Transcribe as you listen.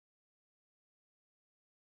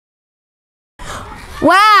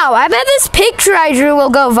Wow, I bet this picture I drew will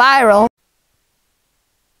go viral.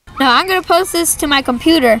 Now I'm gonna post this to my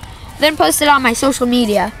computer, then post it on my social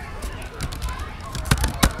media.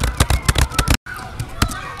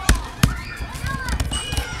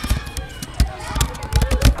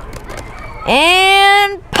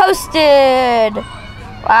 And posted.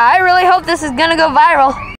 Wow, I really hope this is gonna go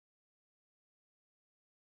viral.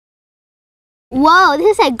 Whoa,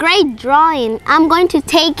 this is a great drawing. I'm going to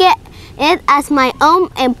take it as my own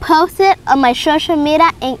and post it on my social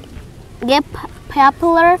media and get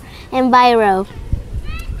popular and viral.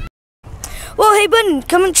 Well, hey, Button,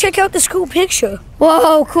 come and check out this cool picture.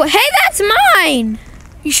 Whoa, cool. Hey, that's mine.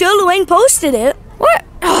 You sure Lorraine posted it? What?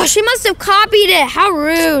 Oh, she must have copied it. How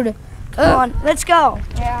rude. Come on, let's go.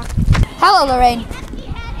 Yeah. Hello, Lorraine.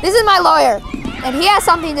 This is my lawyer, and he has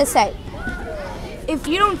something to say. If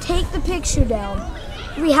you don't take the picture down,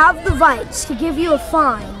 we have the rights to give you a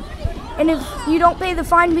fine. And if you don't pay the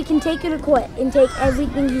fine, we can take you to court and take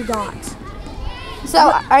everything you got.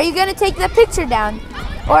 So, are you going to take the picture down,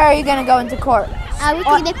 or are you going to go into court? I will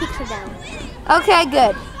take the picture down. Okay,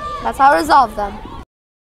 good. That's how I resolve them.